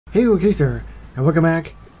Hey, okay sir, and welcome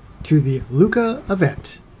back to the Luca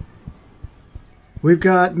event. We've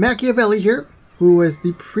got Machiavelli here, who is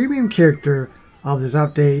the premium character of this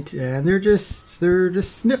update, and they're just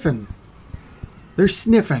sniffing. They're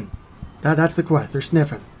sniffing. That's the quest, they're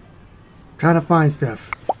sniffing. Trying to find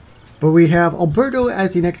stuff. But we have Alberto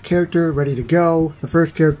as the next character ready to go, the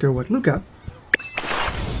first character with Luca.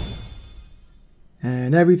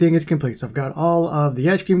 And everything is complete. So I've got all of the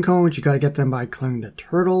ice cream cones. You gotta get them by killing the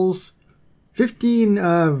turtles. 15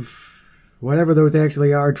 of whatever those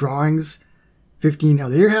actually are, drawings. 15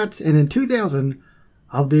 of the ear hats. And then 2,000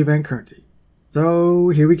 of the event currency. So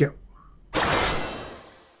here we go.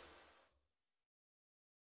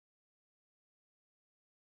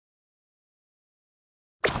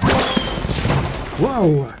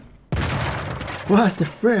 Whoa! What the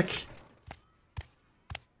frick?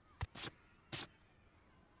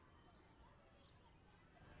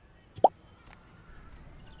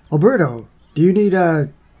 Alberto, do you need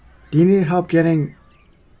help getting...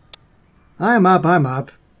 I'm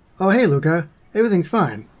up. Oh hey Luca, everything's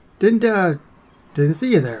fine. Didn't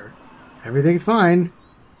see you there. Everything's fine.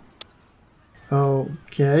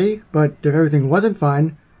 Okay, but if everything wasn't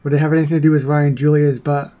fine, would it have anything to do with Ryan and Giulia's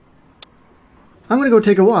butt? I'm gonna go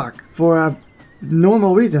take a walk, for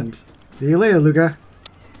normal reasons. See you later, Luca.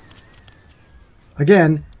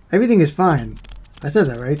 Again, everything is fine. I said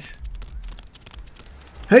that, right?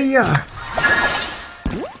 Hey-ya!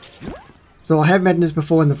 So I have mentioned this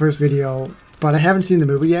before in the first video, but I haven't seen the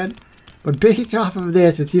movie yet. But based off of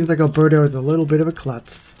this, it seems like Alberto is a little bit of a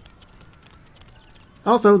klutz.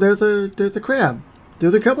 Also, there's a crab.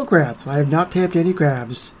 There's a couple crabs. I have not tapped any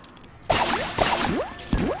crabs.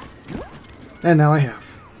 And now I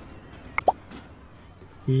have.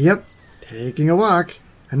 Yep, taking a walk.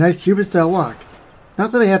 A nice human-style walk.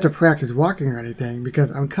 Not that I have to practice walking or anything,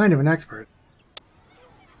 because I'm kind of an expert.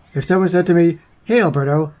 If someone said to me, hey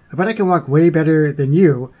Alberto, I bet I can walk way better than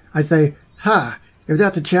you, I'd say, ha, if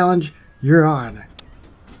that's a challenge, you're on.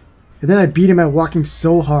 And then I'd beat him at walking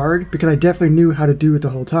so hard, because I definitely knew how to do it the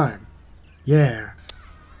whole time. Yeah.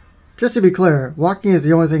 Just to be clear, walking is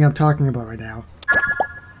the only thing I'm talking about right now.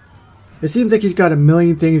 It seems like he's got a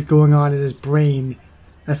million things going on in his brain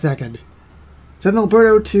a second. Send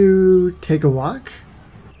Alberto to take a walk?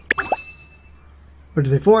 Which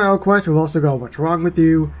is a 4-hour quest. We've also got What's Wrong With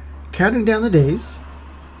You, Counting Down the Days,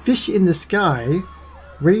 Fish in the Sky,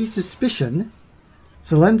 Raise Suspicion,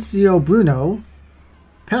 Silencio Bruno,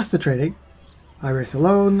 Pasta Trading, I Race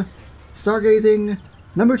Alone, Stargazing,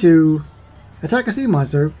 Number 2, Attack a Sea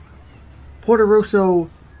Monster, Porto Rosso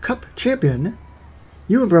Cup Champion,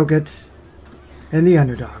 You and Broke It, and The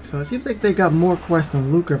Underdog. So it seems like they got more quests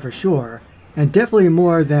than Luca for sure, and definitely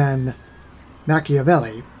more than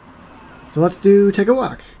Machiavelli. So let's take a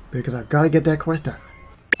walk, because I've got to get that quest done.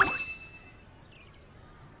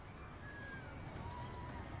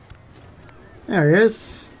 There he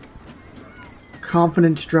is.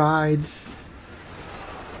 Confident strides.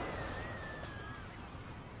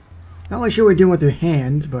 Not really sure what you're doing with your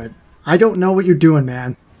hands, but I don't know what you're doing,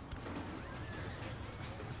 man.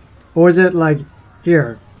 Or is it like,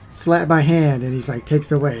 here, slap my hand, and he's like,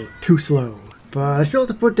 takes it away. Too slow. But I still have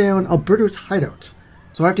to put down Alberto's hideout.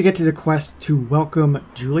 So I have to get to the quest to welcome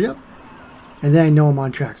Giulia, and then I know I'm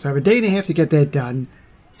on track. So I have a day and a half to get that done.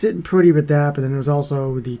 Sitting pretty with that, but then there's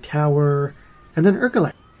also the tower, and then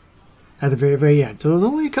Hercule at the very, very end. So there's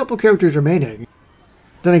only a couple characters remaining.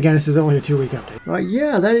 Then again, this is only a 2-week update. But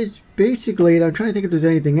yeah, that is basically it. I'm trying to think if there's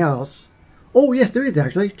anything else. Oh yes, there is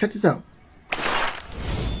actually. Check this out.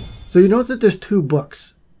 So you notice that there's 2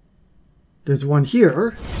 books. There's one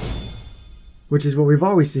here, which is what we've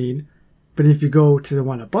always seen. But if you go to the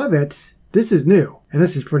one above it, this is new. And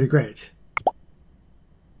this is pretty great. At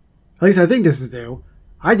least I think this is new.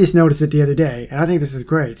 I just noticed it the other day, and I think this is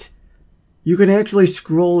great. You can actually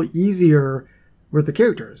scroll easier with the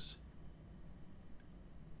characters.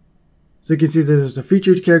 So you can see that there's the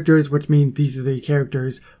featured characters, which means these are the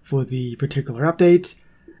characters for the particular update.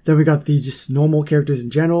 Then we got the just normal characters in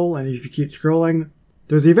general, and if you keep scrolling,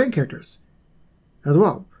 there's the event characters as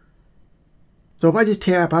well. So if I just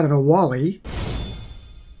tap, I don't know, Wally,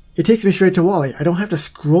 it takes me straight to Wally. I don't have to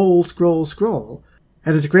scroll.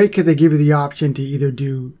 And it's great because they give you the option to either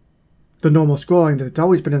do the normal scrolling that's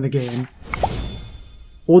always been in the game,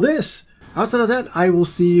 or this. Outside of that, I will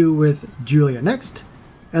see you with Giulia next,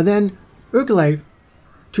 and then Hercule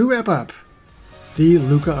to wrap up the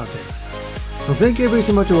Luca updates. So thank you everybody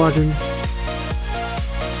so much for watching,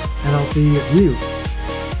 and I'll see you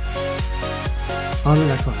on the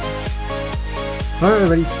next one. Alright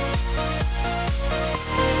everybody.